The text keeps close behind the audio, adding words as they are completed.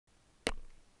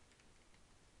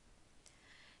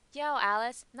Yo,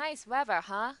 Alice, nice weather,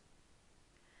 huh?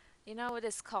 You know what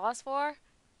this calls for?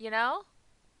 You know?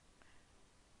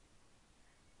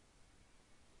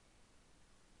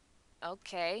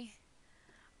 Okay.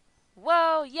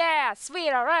 Whoa, yeah,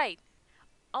 sweet, alright.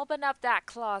 Open up that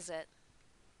closet.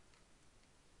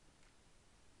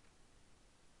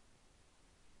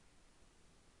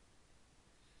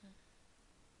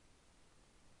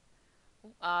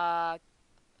 Uh,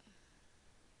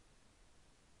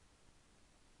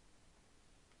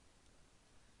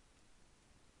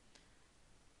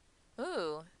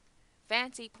 ooh,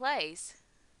 fancy place.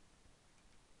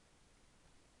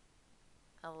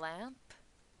 A lamp?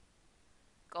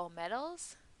 Gold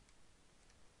medals?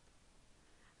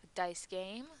 A dice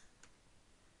game?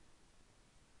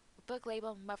 A book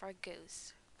labeled Mother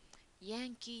Goose.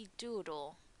 Yankee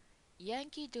Doodle.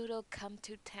 Yankee Doodle come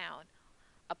to town.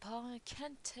 Upon a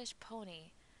Kentish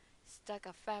pony. Stuck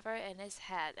a feather in his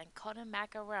hat and called him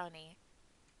macaroni.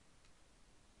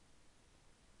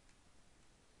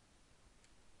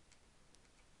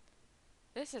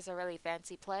 This is a really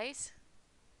fancy place.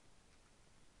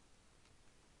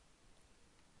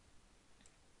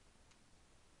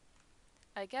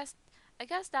 I guess I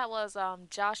guess that was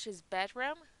Josh's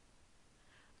bedroom.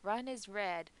 One is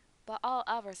red, but all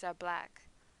others are black.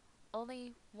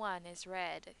 Only one is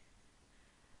red.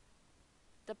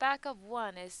 The back of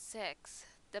one is 6.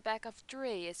 The back of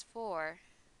 3 is 4.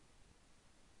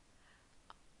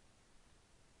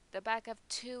 The back of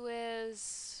 2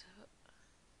 is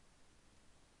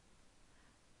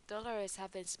the letters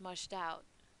have been smushed out.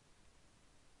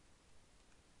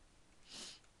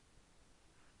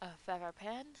 A feather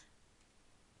pen?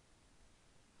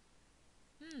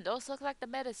 Those look like the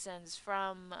medicines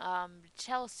from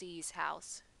Chelsea's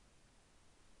house.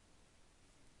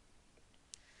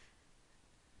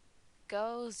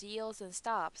 Goes, yields, and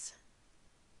stops.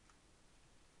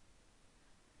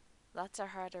 Lots of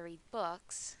hard to read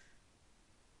books.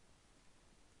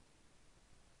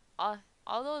 All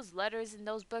those letters in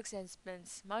those books has been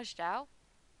smudged out.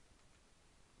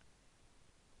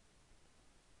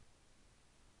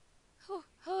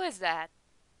 Who is that?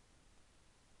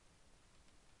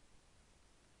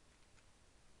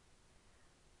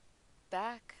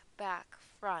 Back, back,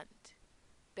 front,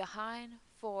 behind,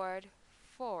 forward,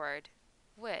 forward.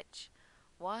 Which?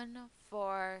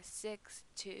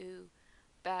 1462.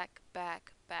 Back,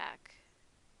 back, back.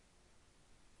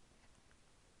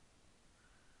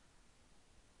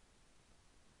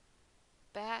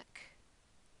 Back,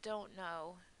 don't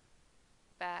know.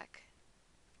 Back.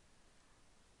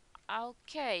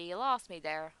 Okay, you lost me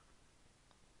there.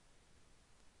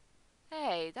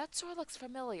 Hey, that sword looks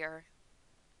familiar.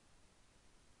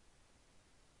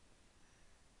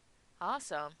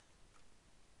 Awesome.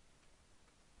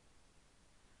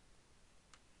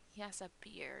 He has a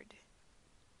beard.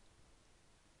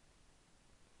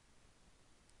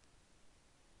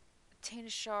 A tiny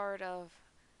shard of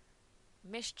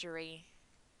mystery.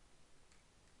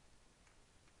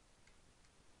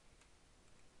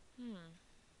 Hmm.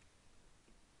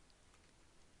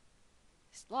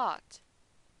 It's locked.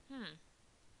 Hmm.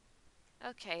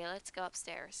 Okay, let's go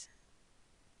upstairs.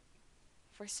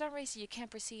 For some reason, you can't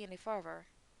proceed any further.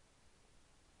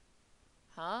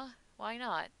 Huh? Why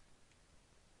not?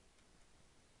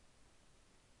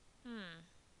 Hmm.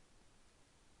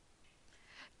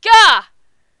 Gah!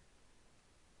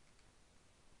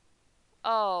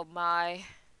 Oh my.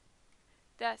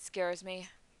 That scares me.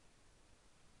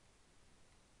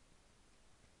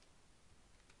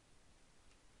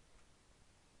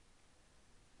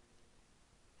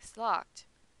 It's locked.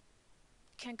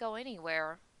 Can't go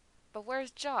anywhere. But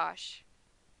where's Josh?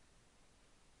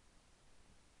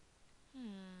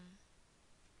 Hmm.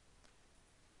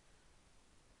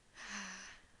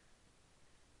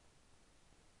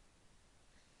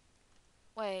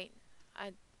 Wait.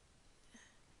 I.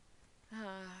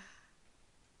 Uh,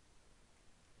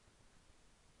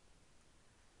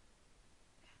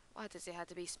 why does it have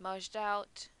to be smudged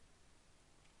out?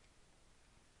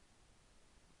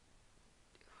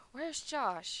 Where's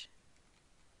Josh?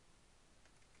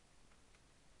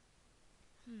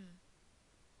 Hmm.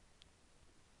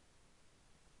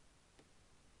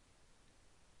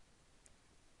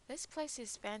 This place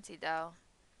is fancy though.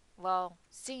 Well,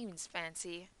 seems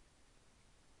fancy.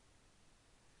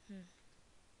 Hmm.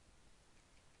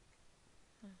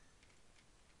 Hmm.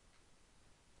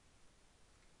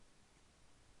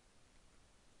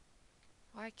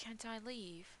 Why can't I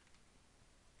leave?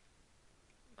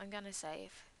 I'm gonna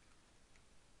save.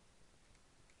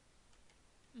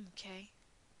 Okay.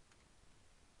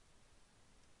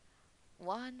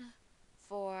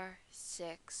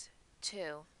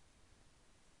 1462.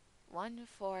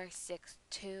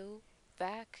 1462.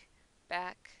 Back,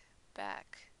 back,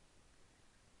 back.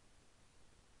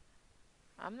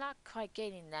 I'm not quite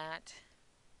getting that.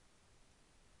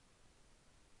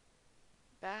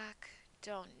 Back,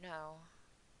 don't know.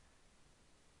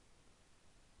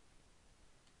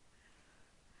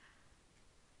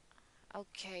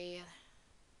 Okay,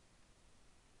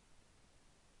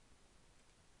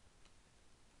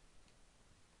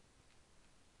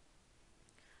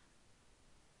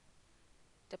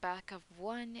 the back of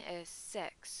 1 is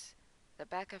 6. The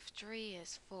back of 3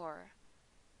 is 4.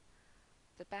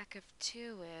 The back of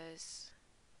 2 is...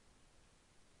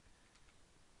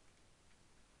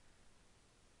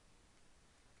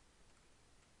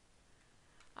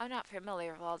 I'm not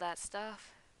familiar with all that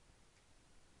stuff.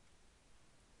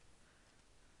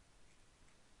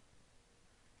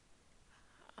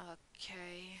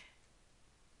 Okay.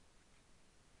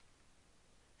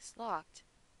 It's locked.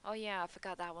 Oh yeah, I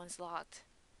forgot that one's locked.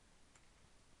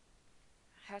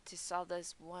 I have to solve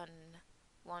this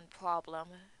one problem.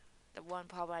 The one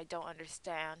problem I don't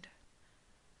understand.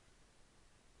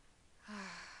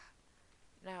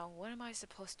 Now, what am I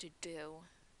supposed to do?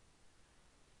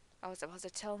 I was supposed to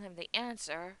tell him the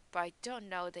answer, but I don't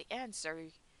know the answer.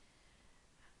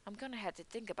 I'm gonna have to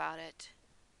think about it.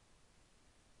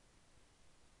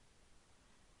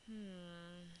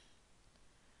 Hmm.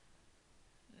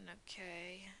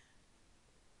 Okay.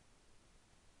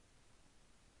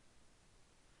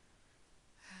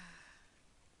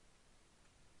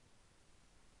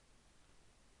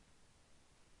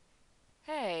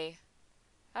 Hey,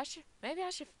 maybe I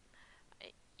should,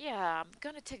 yeah, I'm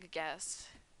gonna take a guess.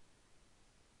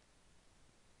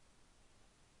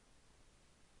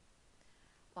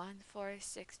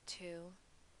 1462.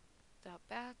 The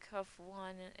back of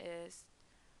 1 is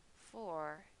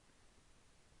 4.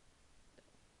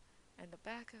 And the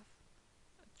back of,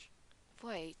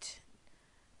 wait,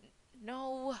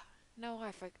 no, no,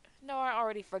 I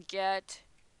already forget.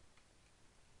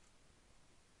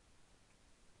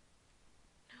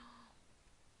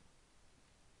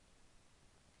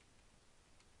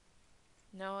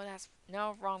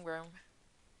 No, wrong room.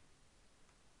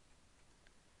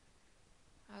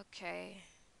 Okay.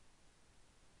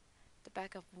 The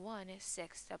back of 1 is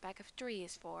 6. The back of 3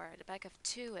 is 4. The back of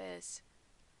 2 is...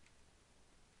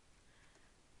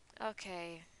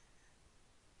 Okay.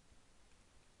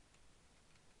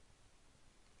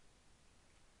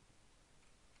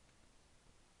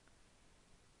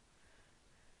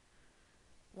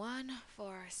 One,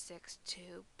 4, 6, 2.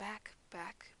 Back,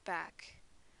 back, back.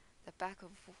 The back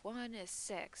of 1 is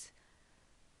 6.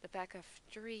 The back of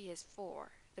 3 is 4.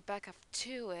 The back of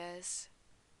 2 is...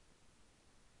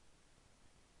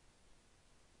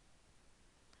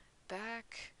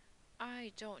 Back...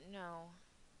 I don't know.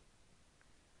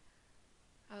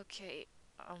 Okay,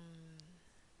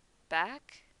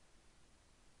 back?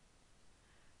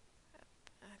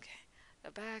 Okay.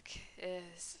 The back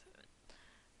is...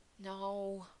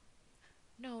 No.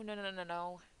 No, no, no, no,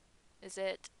 no. Is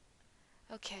it?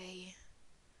 Okay.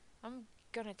 I'm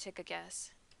gonna take a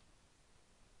guess.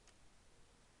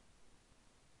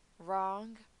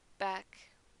 Wrong.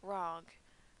 Back. Wrong.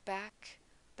 Back.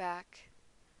 Back.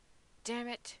 Damn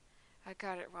it. I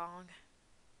got it wrong.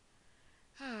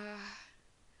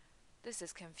 This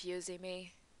is confusing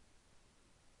me.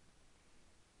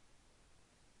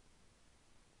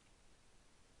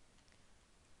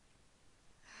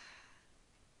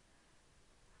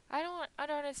 I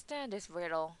don't understand this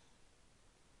riddle.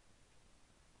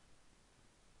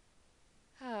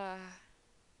 uh,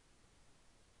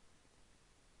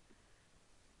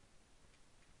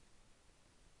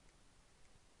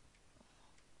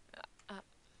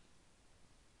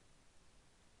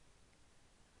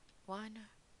 1,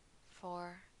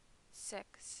 4,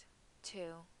 6, 2.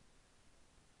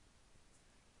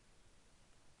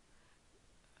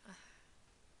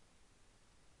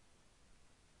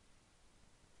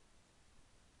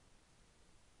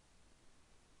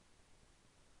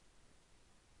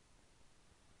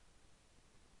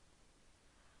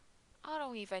 I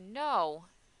don't even know.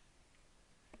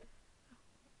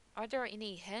 Are there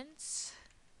any hints?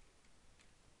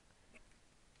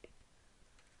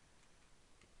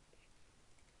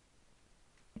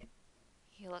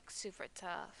 He looks super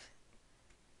tough.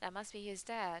 That must be his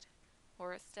dad.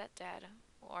 Or stepdad.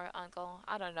 Or uncle.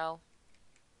 I don't know.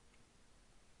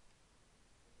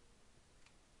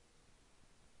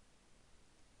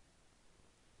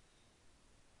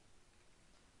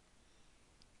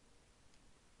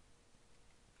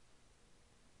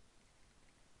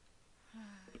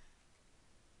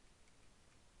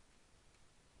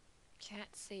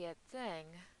 Can't see a thing.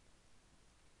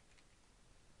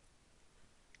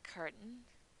 curtain.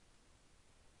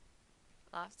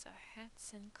 Lots of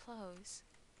hats and clothes.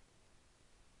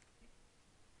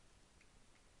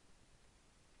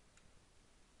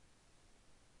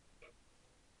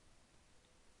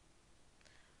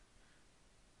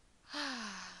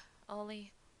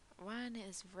 Only one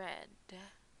is red.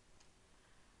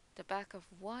 The back of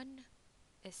one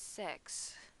is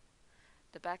 6.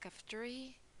 The back of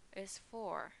 3 is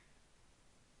 4.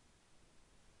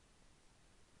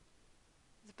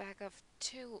 The back of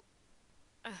 2.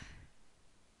 I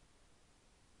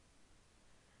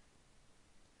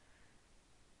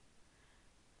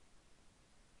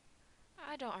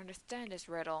don't understand this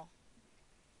riddle.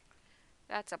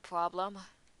 That's a problem.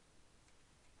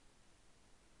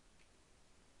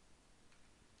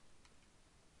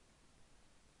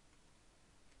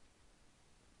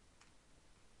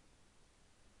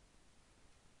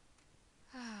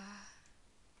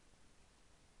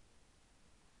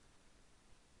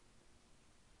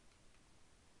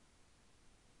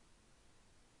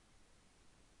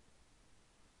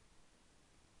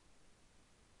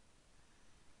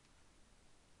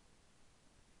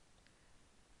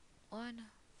 One,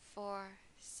 4,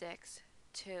 6,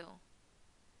 2.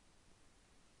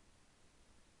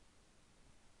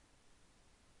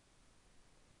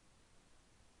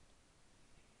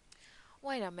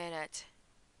 Wait a minute.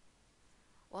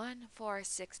 1, 4,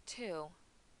 6, 2.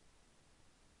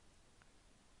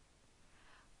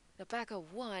 The back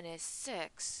of 1 is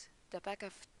 6. The back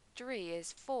of 3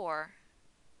 is 4.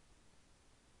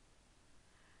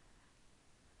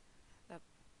 The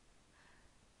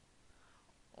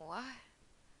what?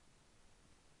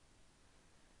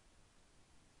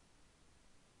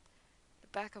 The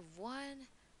back of 1?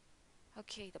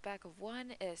 Okay, the back of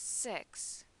 1 is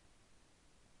 6.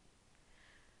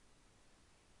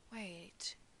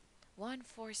 Wait. 1,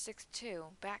 4, 6, 2.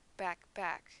 Back, back,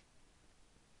 back.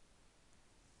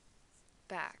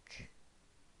 Back.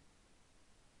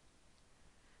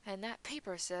 And that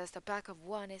paper says the back of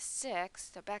 1 is 6.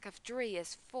 The back of 3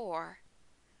 is 4.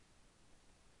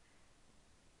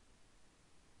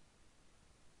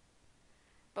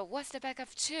 But what's the back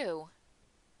of 2?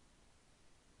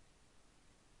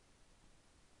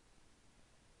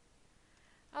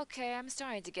 Okay, I'm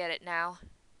starting to get it now.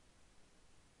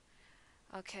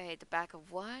 Okay, the back of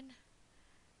 1.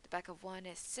 The back of 1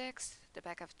 is 6. The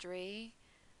back of 3.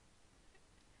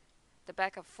 The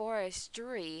back of 4 is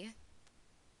 3.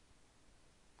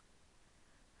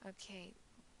 Okay.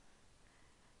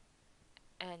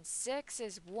 And 6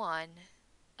 is 1.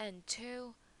 And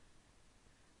 2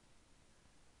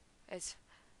 is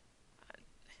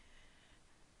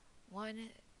 1.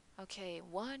 Okay,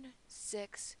 1,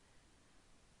 6,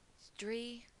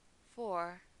 3,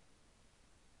 4,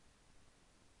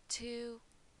 2,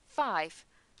 5.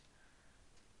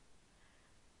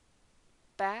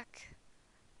 Back,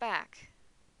 back.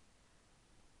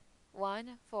 1,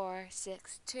 4,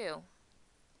 6, 2.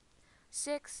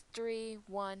 6, 3,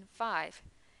 1, 5.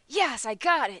 Yes, I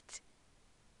got it!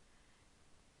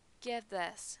 Give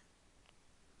this.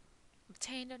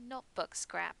 Obtain a notebook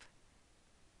scrap.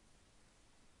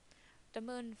 The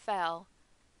moon fell.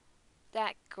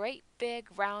 That great big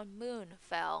round moon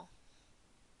fell.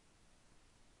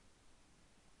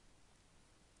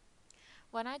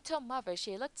 When I told Mother,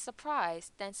 she looked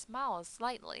surprised, then smiled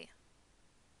slightly.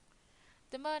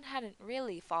 The moon hadn't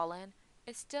really fallen.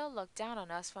 It still looked down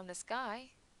on us from the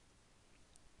sky.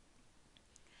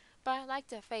 But I liked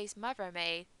the face Mother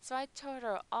made, so I told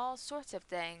her all sorts of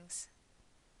things.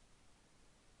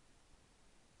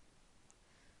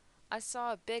 I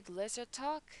saw a big lizard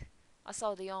talk. I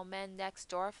saw the old man next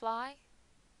door fly.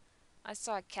 I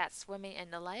saw a cat swimming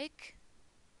in the lake.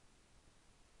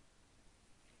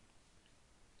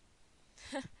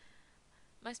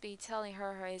 Must be telling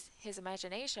her his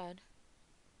imagination.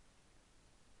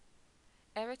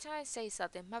 Every time I say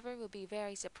something, Mother will be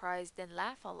very surprised and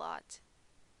laugh a lot.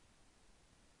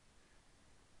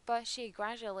 But she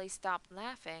gradually stopped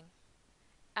laughing.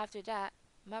 After that,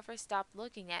 Mother stopped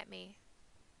looking at me.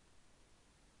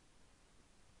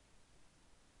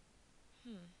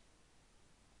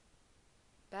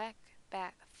 Back,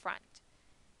 back, front.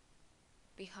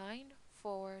 Behind,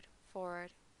 forward,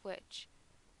 forward, which?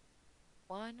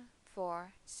 1,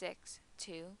 4, 6,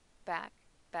 2, back,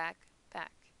 back,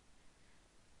 back.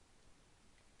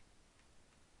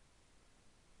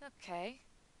 Okay.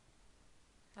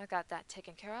 I got that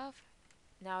taken care of.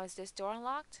 Now is this door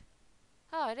unlocked?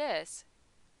 Oh, it is.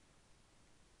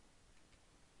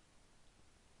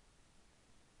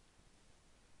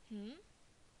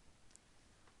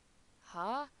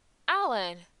 Huh?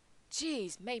 Alan!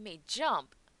 Jeez, made me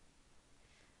jump.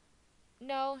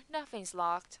 No, nothing's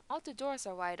locked. All the doors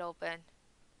are wide open.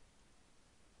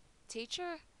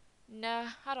 Teacher? Nah,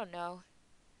 I don't know.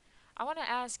 I want to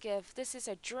ask if this is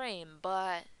a dream,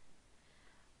 but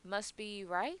must be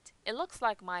right? It looks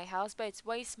like my house, but it's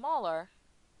way smaller.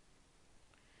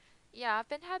 Yeah, I've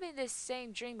been having this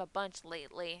same dream a bunch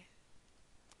lately.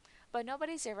 But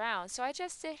nobody's around, so I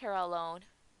just sit here alone.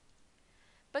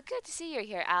 But good to see you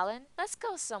here, Alan. Let's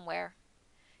go somewhere.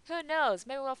 Who knows?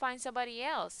 Maybe we'll find somebody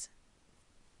else.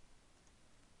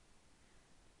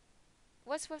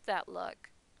 What's with that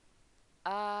look?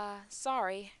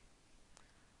 Sorry.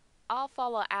 I'll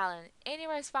follow Alan.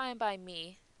 Anywhere's fine by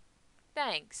me.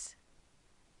 Thanks.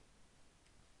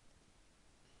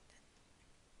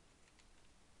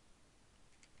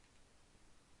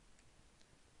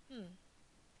 Hmm.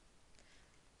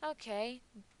 Okay.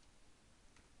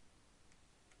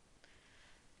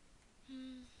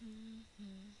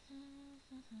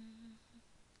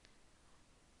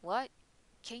 What?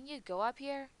 Can you go up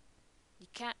here? You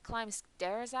can't climb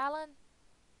stairs, Alan?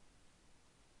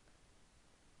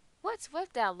 What's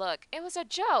with that look? It was a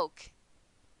joke.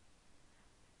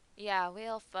 Yeah,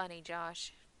 real funny,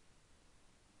 Josh.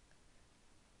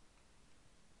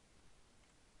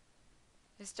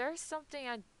 Is there something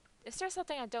I is there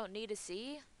something I don't need to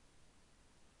see?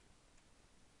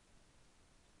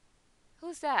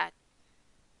 Who's that?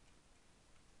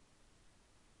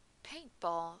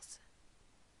 Paintballs.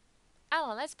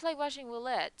 Alan, let's play Russian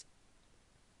roulette.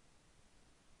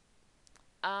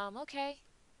 Okay.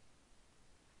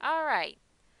 Alright.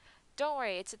 Don't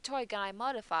worry, it's a toy gun I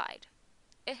modified.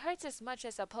 It hurts as much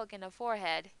as a poke in the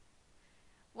forehead.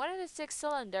 One of the 6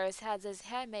 cylinders has this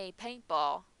handmade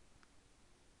paintball.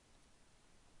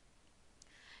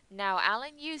 Now,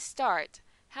 Alan, you start.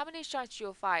 How many shots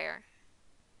you'll fire?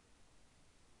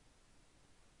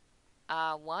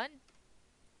 One?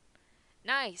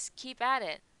 Nice, keep at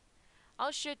it.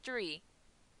 I'll shoot 3.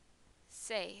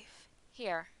 Safe.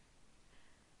 Here.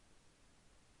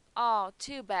 Oh,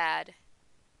 too bad.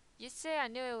 You say I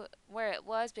knew where it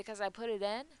was because I put it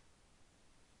in?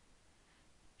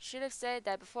 Should have said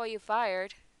that before you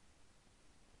fired.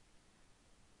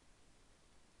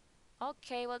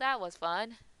 Okay, well that was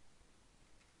fun.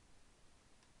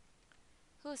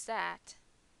 Who's that?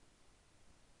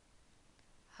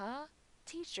 Huh?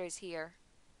 Teacher's here.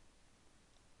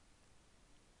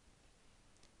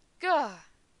 Gah!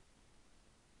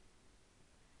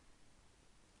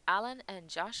 Alan and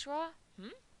Joshua?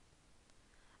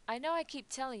 I know I keep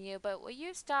telling you, but will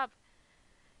you stop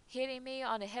hitting me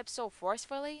on the hip so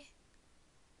forcefully?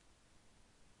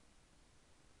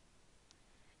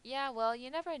 Yeah, well, you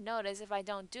never notice if I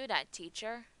don't do that,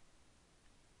 teacher.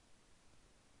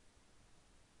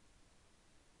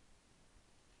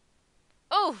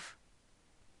 Oof!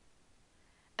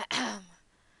 Ahem.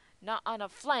 Not on the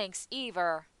flanks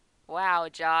either. Wow,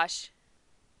 Josh.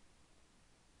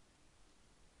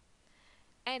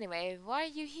 Anyway, why are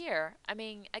you here? I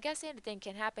mean, I guess anything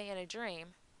can happen in a dream.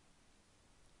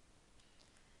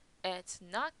 It's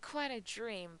not quite a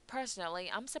dream. Personally,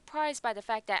 I'm surprised by the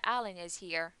fact that Alan is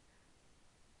here.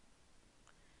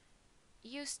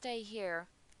 You stay here.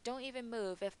 Don't even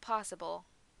move if possible.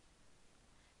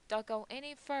 Don't go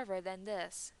any further than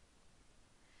this.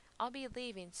 I'll be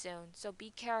leaving soon, so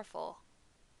be careful.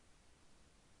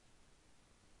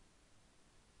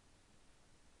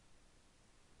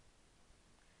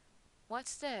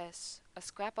 What's this? A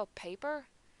scrap of paper?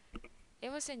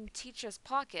 It was in teacher's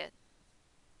pocket.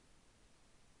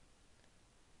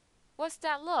 What's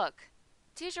that look?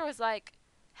 Teacher was like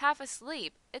half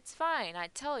asleep. It's fine, I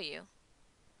tell you.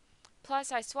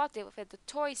 Plus, I swapped it with the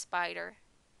toy spider.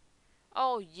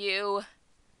 Oh, you.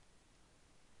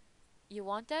 You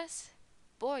want this?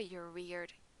 Boy, you're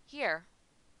weird. Here.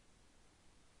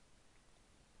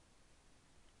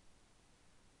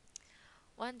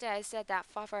 One day I said that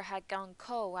father had gone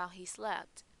cold while he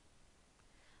slept.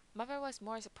 Mother was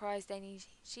more surprised than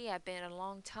she had been in a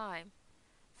long time.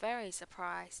 Very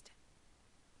surprised.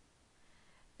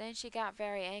 Then she got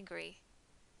very angry,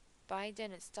 but I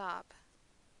didn't stop.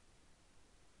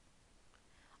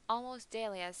 Almost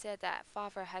daily I said that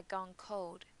father had gone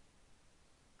cold.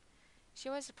 She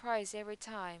was surprised every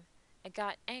time and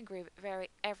got angry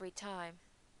every time.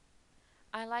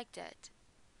 I liked it,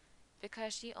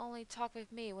 because she only talked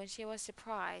with me when she was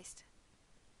surprised.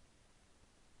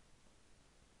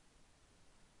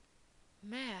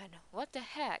 Man, what the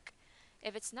heck?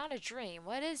 If it's not a dream,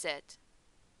 what is it?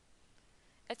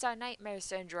 It's our nightmare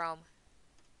syndrome.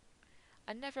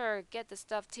 I never get the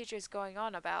stuff teachers going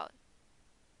on about.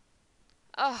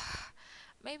 Ugh,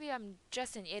 maybe I'm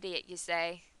just an idiot, you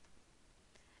say.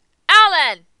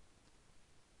 Alan!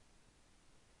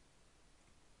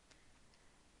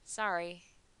 Sorry,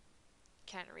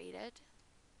 can't read it.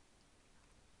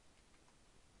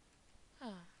 Huh.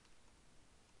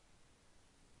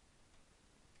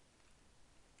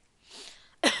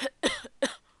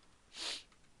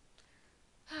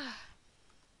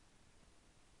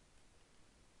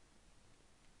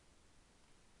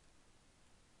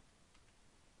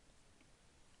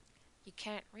 You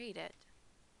can't read it.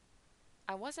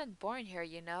 I wasn't born here,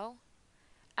 you know.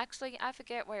 Actually, I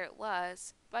forget where it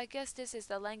was, but I guess this is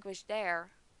the language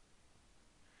there.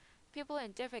 People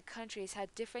in different countries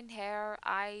had different hair,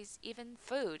 eyes, even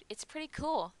food. It's pretty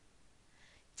cool.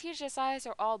 Teacher's eyes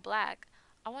are all black.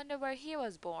 I wonder where he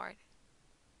was born.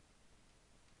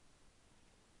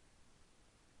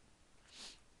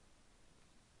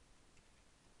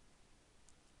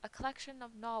 A collection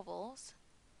of novels.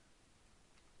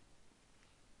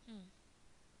 Hmm.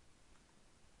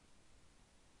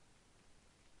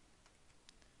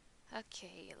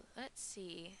 Okay, let's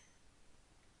see.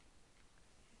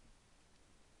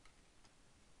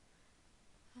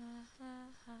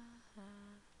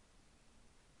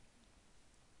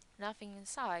 Nothing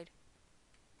inside.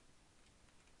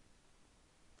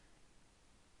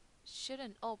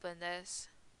 Shouldn't open this.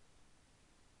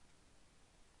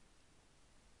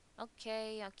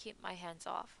 Okay, I'll keep my hands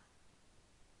off.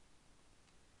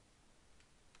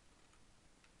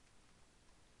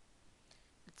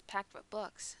 It's packed with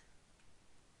books.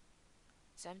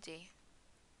 It's empty.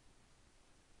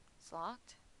 It's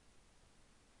locked.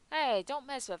 Hey, don't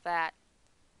mess with that.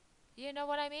 You know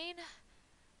what I mean?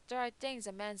 There are things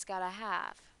a man's gotta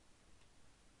have.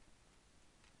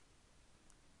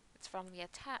 It's firmly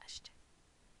attached.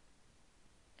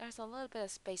 There's a little bit of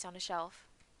space on the shelf.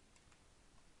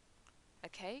 A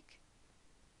cake?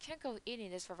 Can't go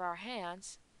eating this with our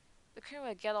hands. The cream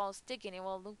will get all sticky and it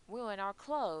will ruin our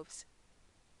clothes.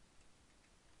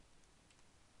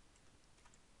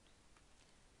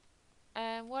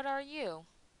 And what are you?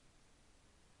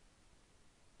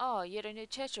 Oh, you're the new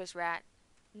Tetris rat.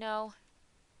 No.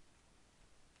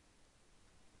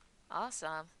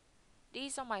 Awesome.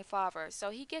 These are my father's, so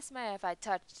he gets mad if I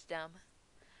touch them.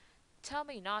 Tell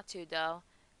me not to, though,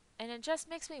 and it just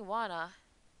makes me wanna.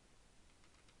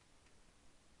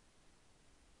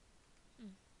 Hmm.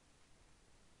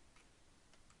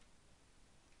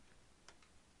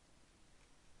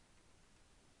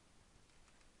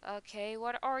 Okay,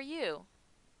 what are you?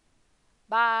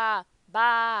 Ba,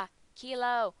 ba,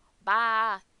 kilo,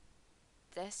 ba,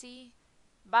 deci,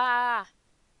 ba.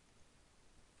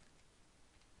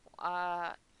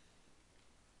 Uh,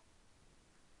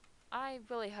 I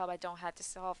really hope I don't have to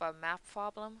solve a math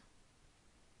problem.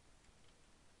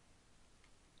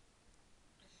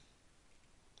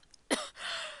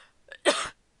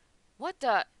 What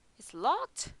the? It's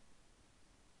locked?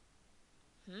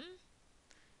 Hmm?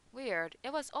 Weird.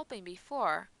 It was open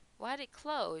before. Why'd it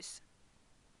close?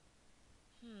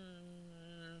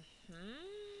 Hmm?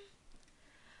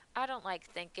 I don't like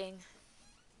thinking.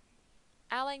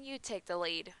 Alan, you take the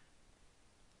lead.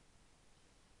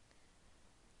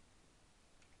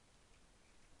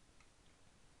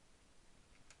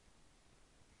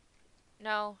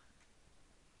 No.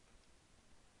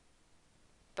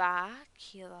 Ba,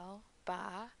 kilo,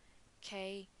 ba,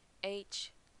 K,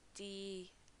 H,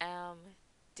 D, M,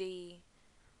 D.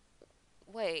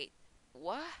 Wait,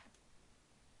 what?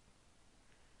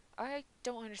 I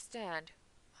don't understand.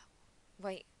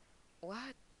 Wait,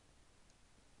 what?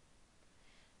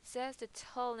 Says to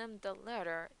tell him the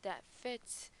letter that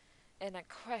fits in a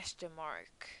question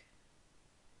mark.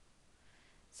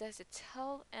 Says to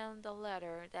tell him the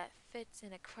letter that fits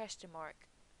in a question mark.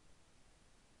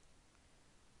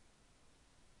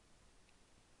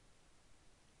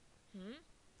 Hmm?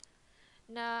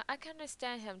 Nah, I can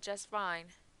understand him just fine.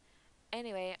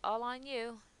 Anyway, all on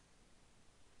you.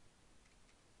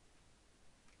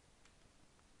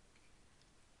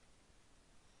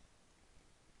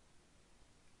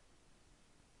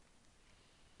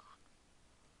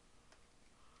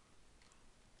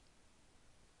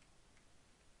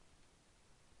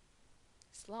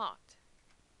 It's locked.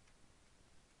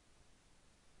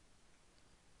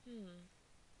 Hmm.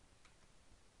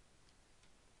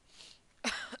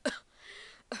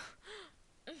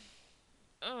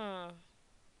 uh,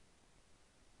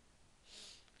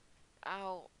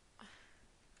 ow.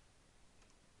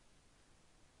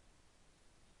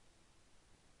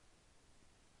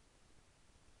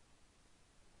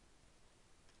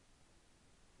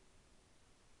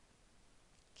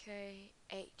 K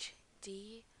H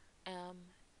D M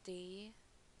D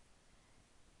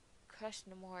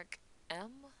question mark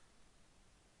M.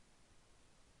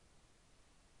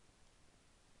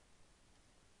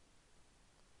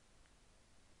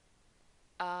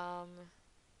 Um,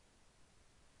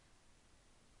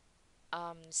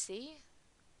 C?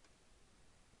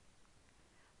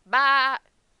 Bah!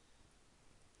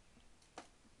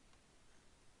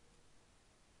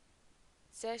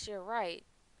 Says you're right.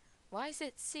 Why is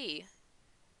it C?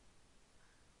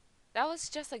 That was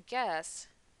just a guess,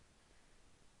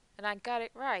 and I got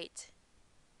it right.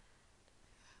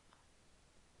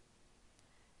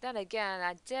 Then again,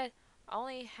 I did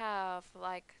only have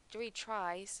like 3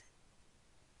 tries.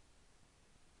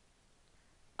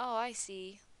 Oh, I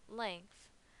see. Length.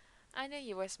 I knew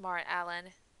you were smart, Alan.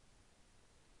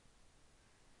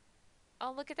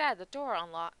 Oh, look at that, the door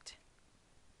unlocked.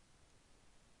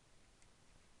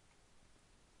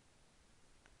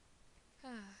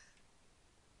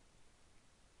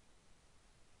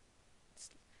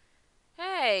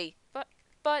 Hey,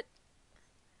 but,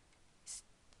 s-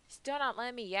 still not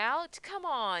letting me out? Come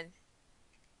on.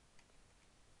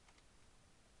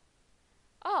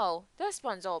 Oh, this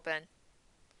one's open.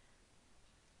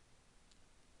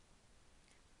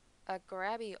 A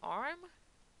grabby arm?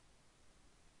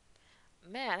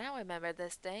 Man, I remember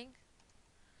this thing.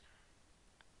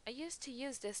 I used to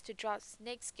use this to drop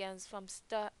snake skins from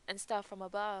stuff from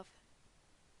above.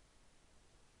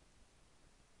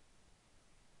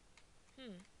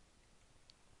 Hmm,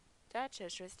 that's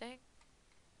interesting.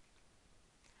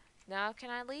 Now can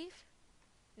I leave?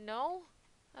 No?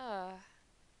 Uh,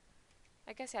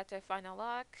 I guess I have to find a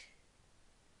lock.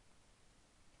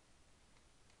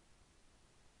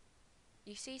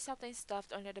 You see something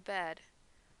stuffed under the bed.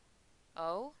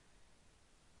 Oh?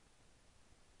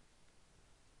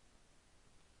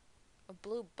 A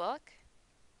blue book?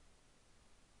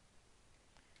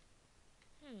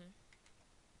 Hmm.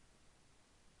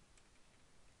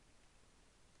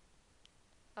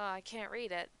 Oh, I can't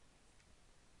read it.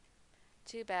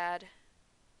 Too bad.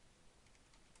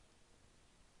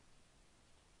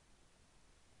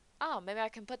 Oh, maybe I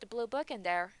can put the blue book in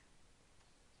there.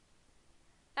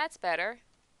 That's better.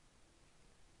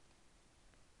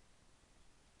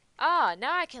 Ah,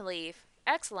 now I can leave.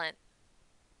 Excellent.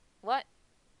 What?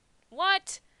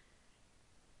 What?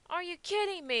 Are you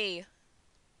kidding me?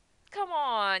 Come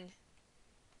on.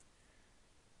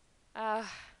 Uh,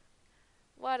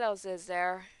 what else is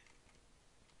there?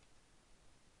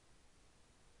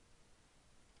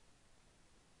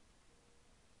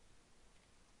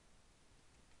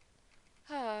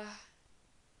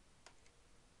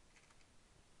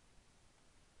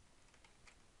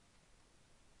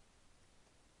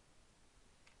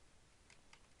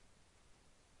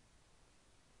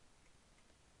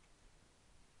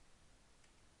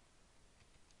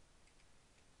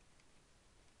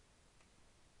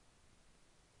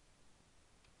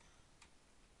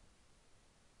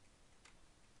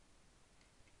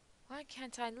 Why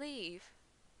can't I leave?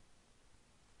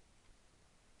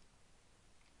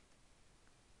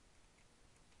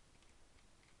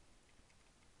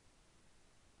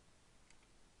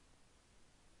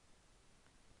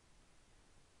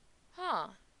 Huh.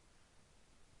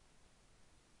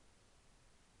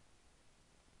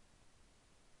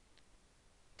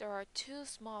 There are 2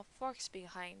 small forks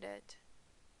behind it.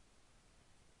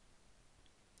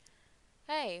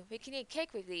 Hey, we can eat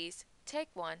cake with these. Take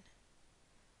one.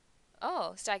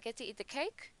 Oh, so I get to eat the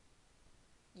cake?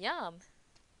 Yum.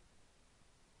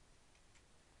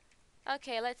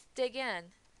 Okay, let's dig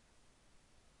in.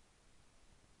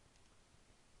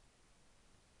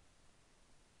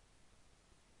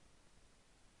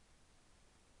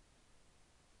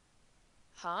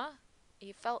 Huh?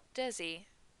 You felt dizzy.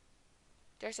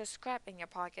 There's a scrap in your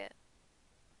pocket.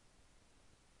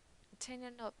 A tiny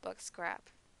notebook scrap.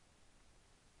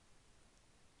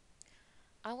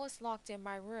 I was locked in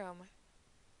my room.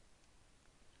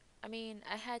 I mean,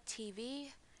 I had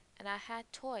TV and I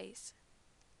had toys.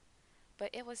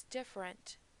 But it was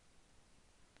different.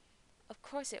 Of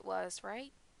course it was,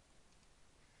 right?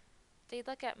 They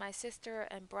look at my sister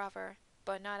and brother,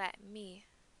 but not at me.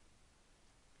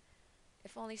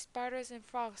 If only spiders and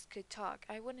frogs could talk,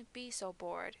 I wouldn't be so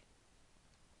bored.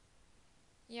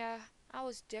 Yeah, I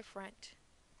was different.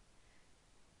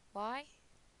 Why?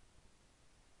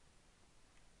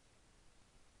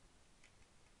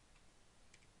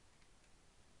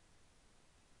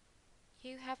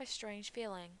 You have a strange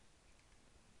feeling.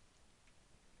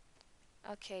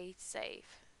 Okay, save.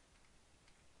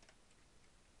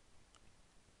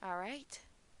 Alright.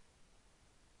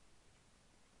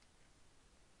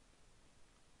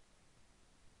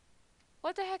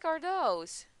 What the heck are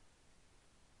those?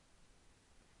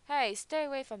 Hey, stay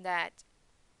away from that.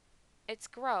 It's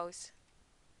gross.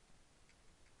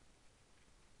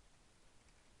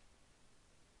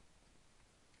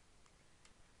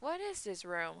 What is this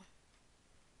room?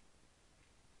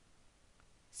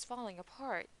 It's falling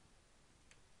apart.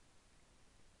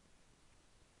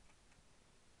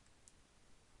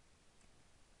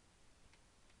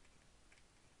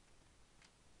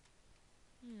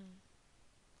 Hmm.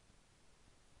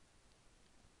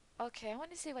 Okay, I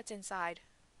want to see what's inside.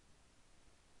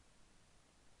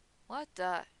 What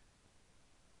the?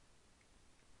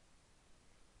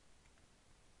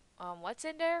 What's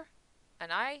in there?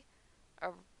 An eye?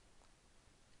 A,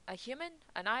 a human?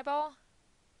 An eyeball?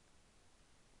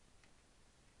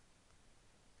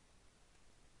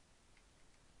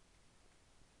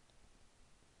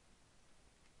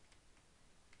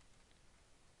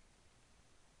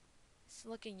 It's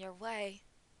looking your way.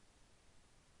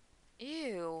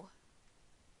 Ew.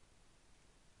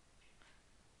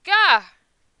 Gah!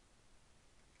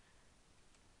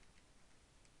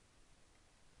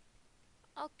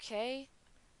 Okay.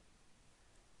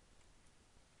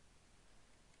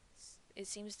 It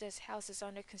seems this house is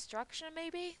under construction,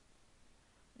 maybe?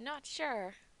 Not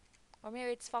sure. Or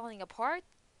maybe it's falling apart?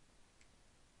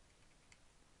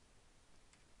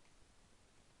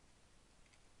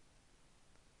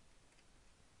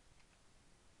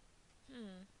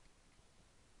 Hmm.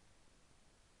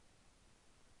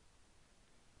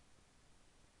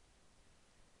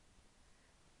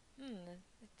 Hmm.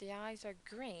 The eyes are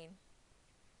green.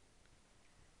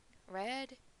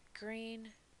 Red,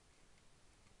 green.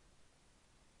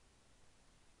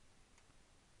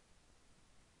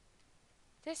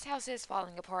 This house is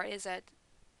falling apart, is it?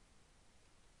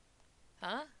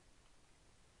 Huh?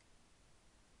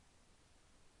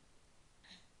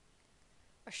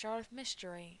 A shard of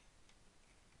mystery.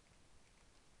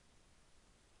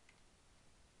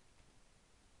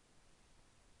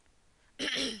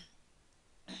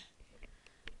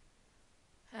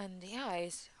 And the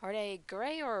eyes, are they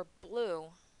gray or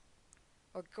blue?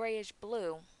 Or grayish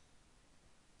blue?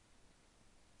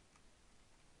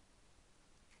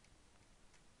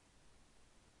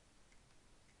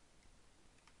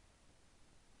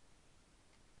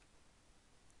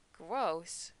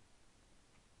 Gross.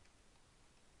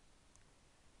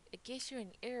 It gives you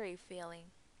an eerie feeling.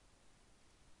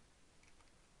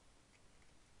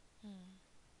 Hmm.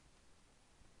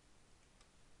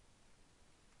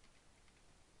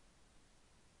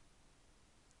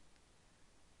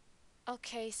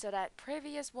 Okay, so that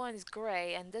previous one's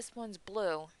gray and this one's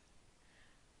blue.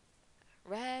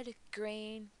 Red,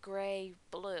 green, gray,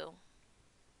 blue.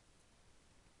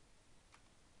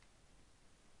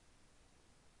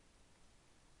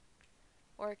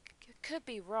 Or it could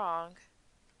be wrong.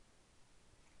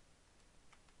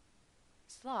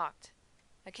 It's locked.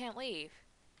 I can't leave.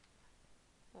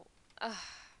 Ugh.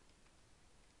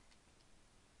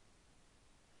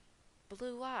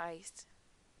 Blue eyes.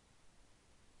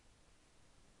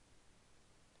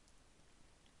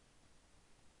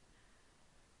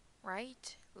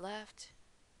 Right, left,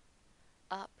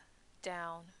 up,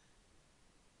 down,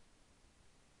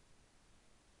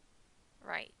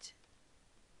 right.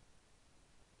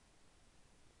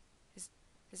 Is,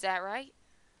 is that right?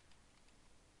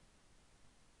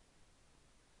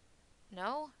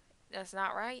 No? That's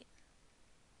not right?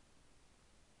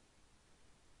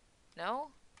 No?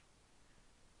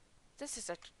 This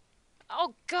is a...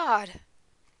 Oh, God!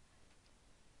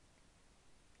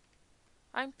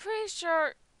 I'm pretty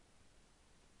sure...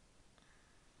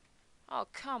 Oh,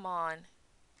 come on.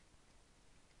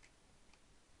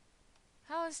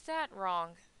 How is that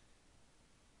wrong?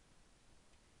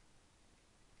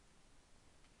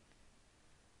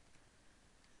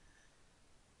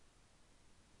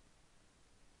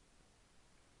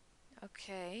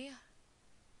 Okay.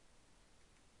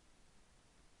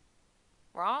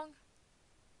 Wrong?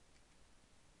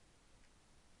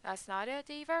 That's not it,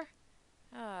 either?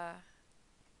 Uh...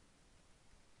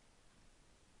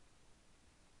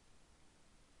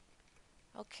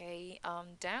 Okay,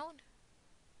 down?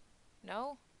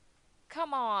 No?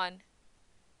 Come on!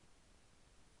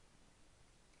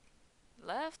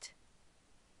 Left?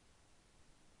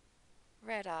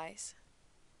 Red eyes.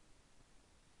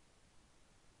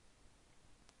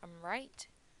 Right?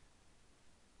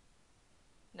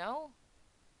 No?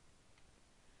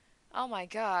 Oh my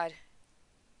God.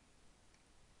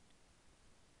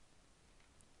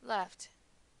 Left.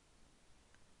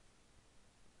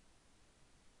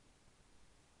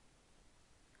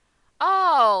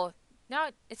 Oh! Now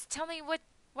it's telling me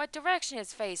what direction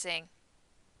it's facing.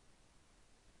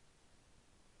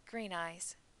 Green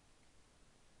eyes.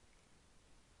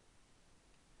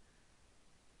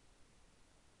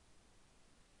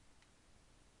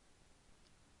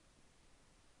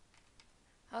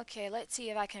 Okay, let's see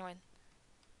if I can win.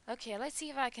 Okay, let's see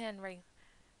if I can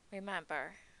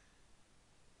remember.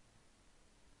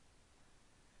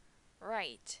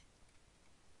 Right.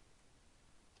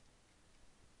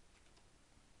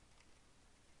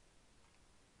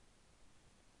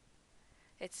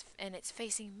 It's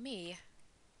facing me.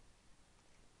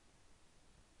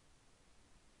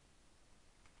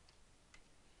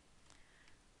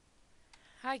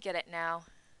 I get it now.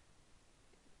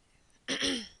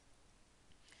 It's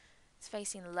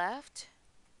facing left.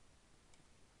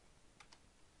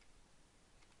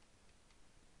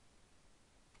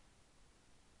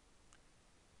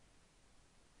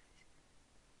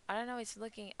 I don't know, it's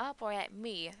looking up or at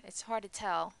me. It's hard to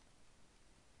tell.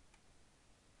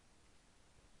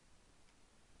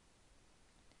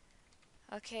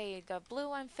 Okay, the blue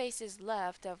one faces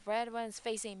left, the red one's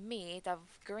facing me, the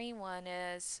green one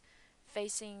is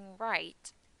facing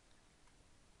right.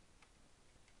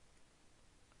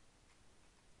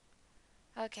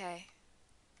 Okay,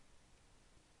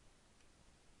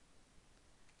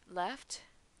 left,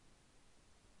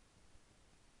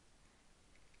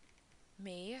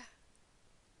 me,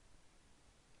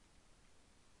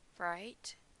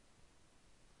 right.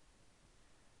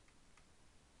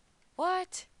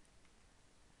 What?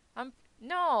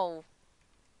 No.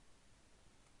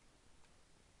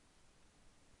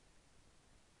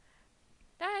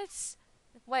 That's,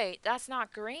 wait, that's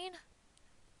not green?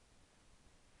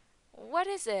 What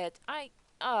is it?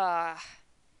 Uh,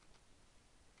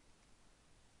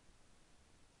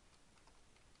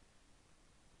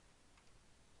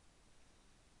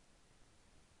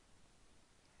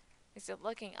 is it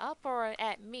looking up or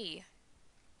at me?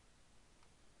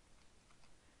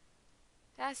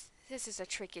 This is a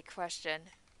tricky question.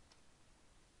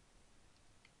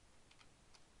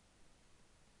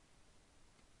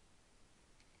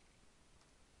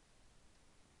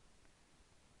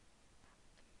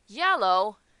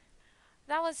 Yellow?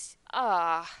 That was,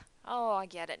 oh, I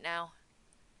get it now.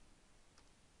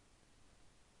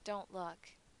 Don't look.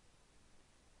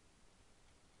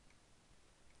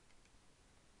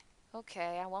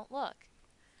 Okay, I won't look.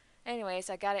 Anyways,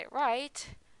 I got it right,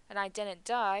 and I didn't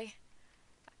die.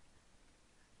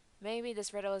 Maybe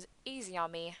this riddle is easy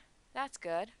on me. That's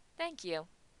good. Thank you.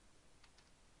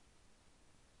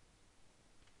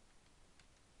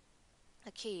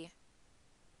 A key.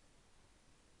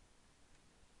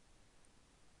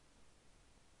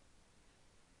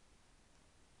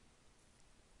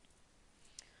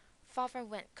 Father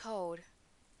went cold.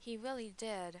 He really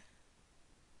did.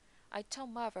 I told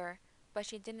Mother, but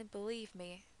she didn't believe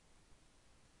me.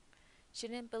 She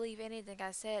didn't believe anything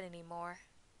I said anymore.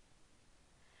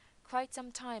 Quite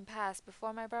some time passed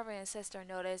before my brother and sister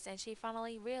noticed, and she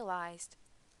finally realized.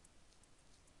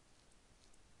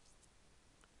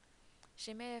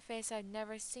 She made a face I'd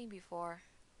never seen before.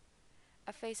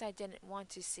 A face I didn't want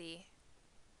to see.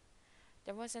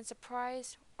 There wasn't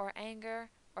surprise, or anger,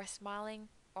 or smiling,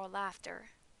 or laughter.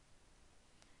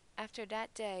 After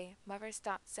that day, Mother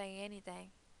stopped saying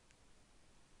anything.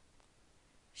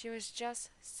 She was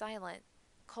just silent,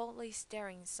 coldly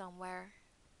staring somewhere.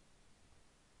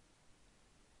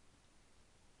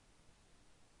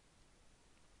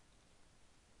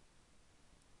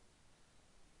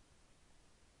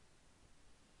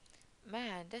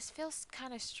 Man, this feels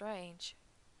kinda strange.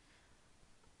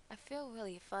 I feel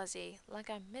really fuzzy, like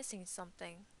I'm missing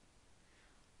something.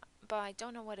 But I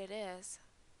don't know what it is.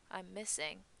 I'm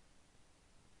missing.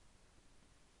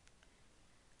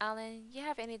 Alan, you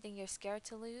have anything you're scared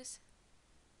to lose?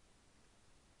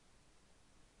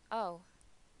 Oh,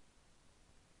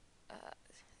 uh,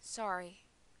 sorry.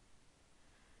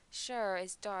 Sure,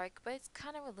 it's dark, but it's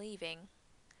kinda relieving.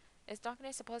 Is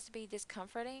darkness supposed to be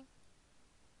discomforting?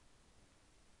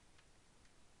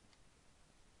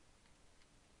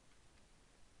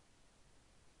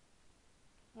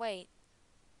 Wait,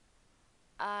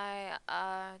 I,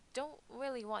 don't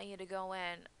really want you to go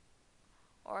in,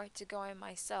 or to go in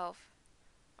myself.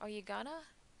 Are you gonna?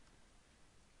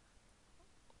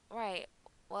 Right,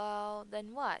 well,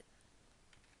 then what?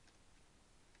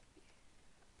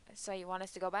 So you want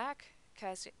us to go back?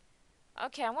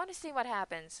 Okay, I want to see what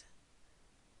happens.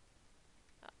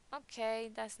 Okay,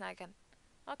 that's not gonna.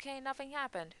 Okay, nothing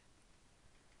happened.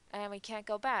 And we can't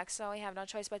go back, so we have no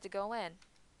choice but to go in.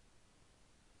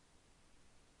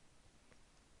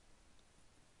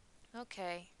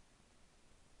 Okay.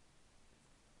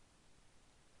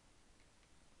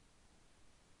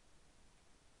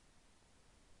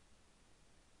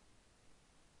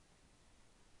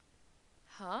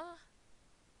 Huh?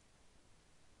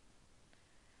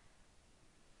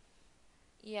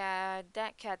 Yeah,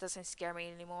 that cat doesn't scare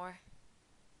me anymore.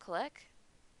 Click?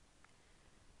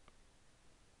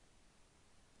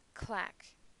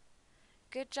 Clack.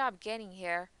 Good job getting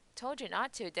here. Told you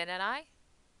not to, didn't I?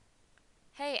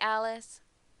 Hey, Alice.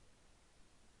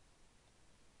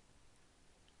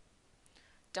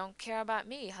 Don't care about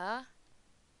me, huh?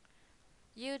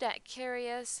 You that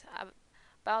curious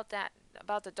about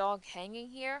the dog hanging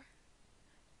here?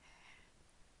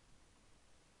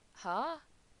 Huh?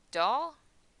 Doll?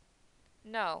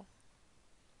 No.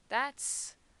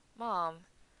 That's Mom.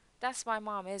 That's my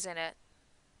mom, isn't it?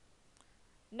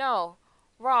 No.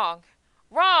 Wrong.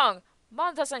 Wrong!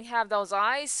 Mom doesn't have those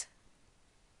eyes.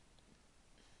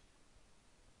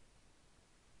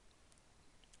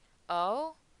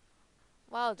 Oh?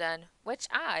 Well then, which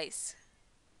eyes?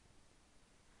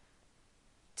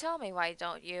 Tell me, why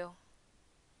don't you?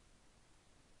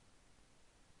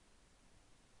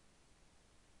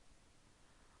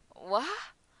 What?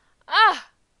 Ah!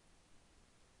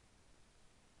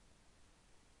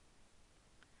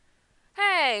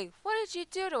 Hey, what did you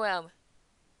do to him?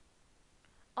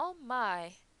 Oh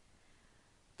my.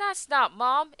 That's not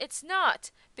Mom. It's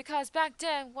not. Because back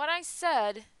then, what I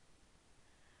said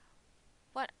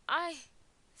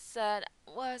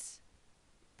was,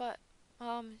 but,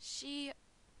 she,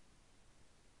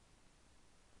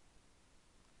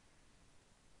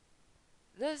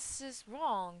 this is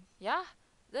wrong, yeah?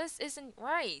 This isn't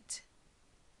right.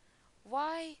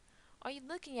 Why are you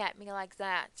looking at me like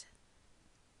that?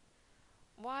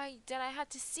 Why did I have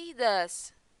to see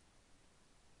this?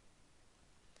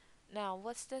 Now,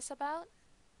 what's this about?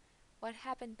 What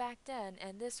happened back then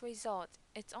and this result?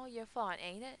 It's all your fault,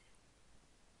 ain't it?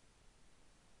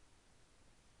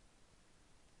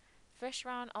 Fish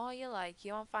around all you like,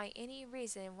 you won't find any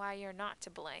reason why you're not to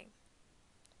blame.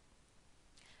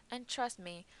 And trust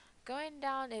me, going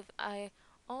down if I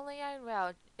only I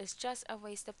route is just a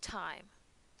waste of time.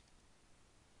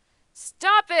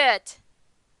 Stop it!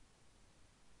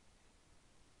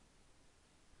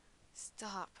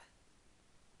 Stop.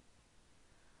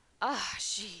 Ah,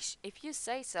 sheesh, if you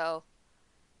say so.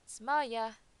 Smell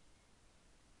ya.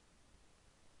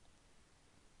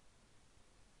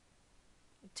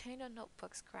 Container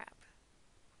notebook scrap.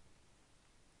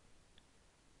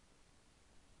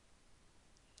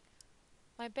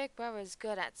 My big brother is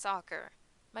good at soccer.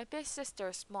 My big sister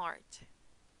is smart.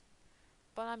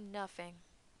 But I'm nothing.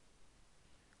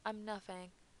 I'm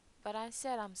nothing. But I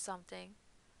said I'm something.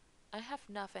 I have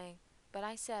nothing. But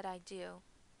I said I do.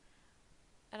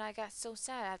 And I got so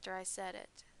sad after I said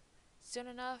it. Soon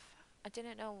enough, I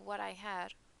didn't know what I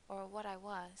had or what I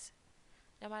was.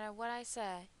 No matter what I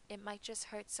said, it might just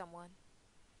hurt someone.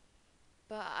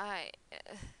 But I.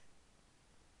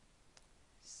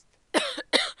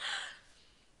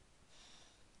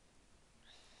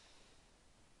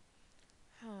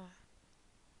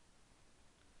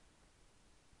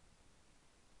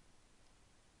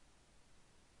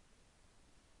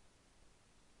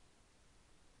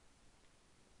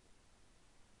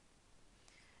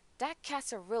 That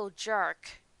cat's a real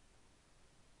jerk.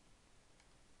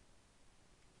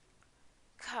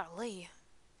 Golly.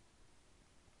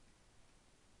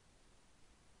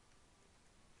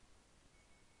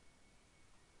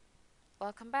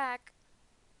 Welcome back.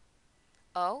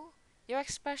 Oh? Your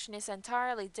expression is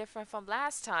entirely different from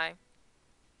last time.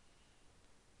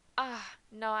 Ah,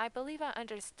 no, I believe I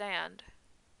understand.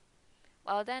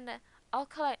 Well then, I'll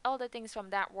collect all the things from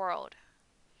that world.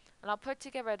 And I'll put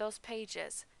together those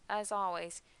pages. As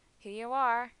always, here you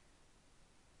are.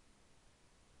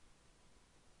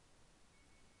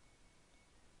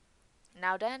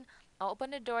 Now then, I'll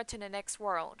open the door to the next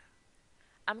world.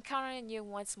 I'm counting on you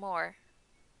once more.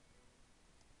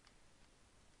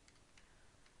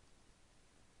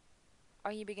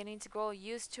 Are you beginning to grow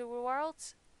used to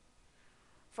worlds?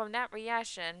 From that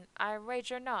reaction, I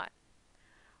wager not.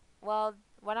 Well,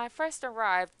 when I first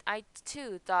arrived, I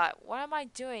too thought, what am I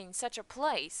doing in such a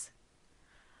place?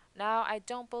 Now I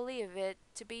don't believe it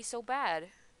to be so bad.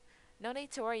 No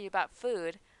need to worry about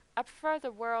food. I prefer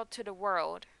the world to the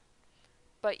world.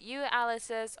 But you,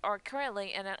 Alices, are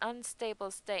currently in an unstable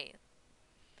state.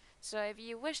 So if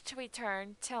you wish to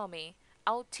return, tell me.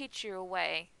 I'll teach you a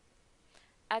way.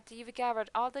 After you've gathered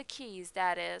all the keys,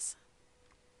 that is.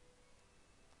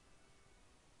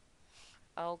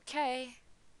 Okay.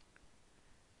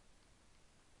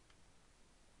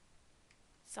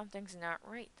 Something's not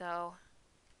right, though.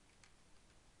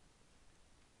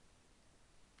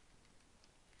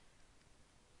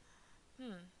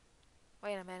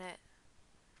 Wait a minute.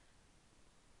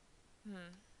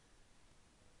 Hmm.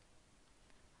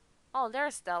 Oh,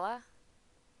 there's Stella.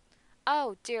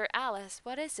 Oh, dear Alice,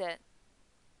 what is it?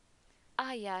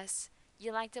 Ah, yes.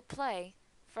 You like to play.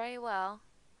 Very well.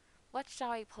 What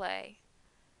shall we play?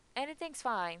 Anything's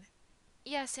fine.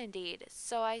 Yes, indeed.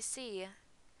 So I see.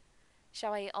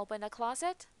 Shall I open the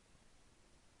closet?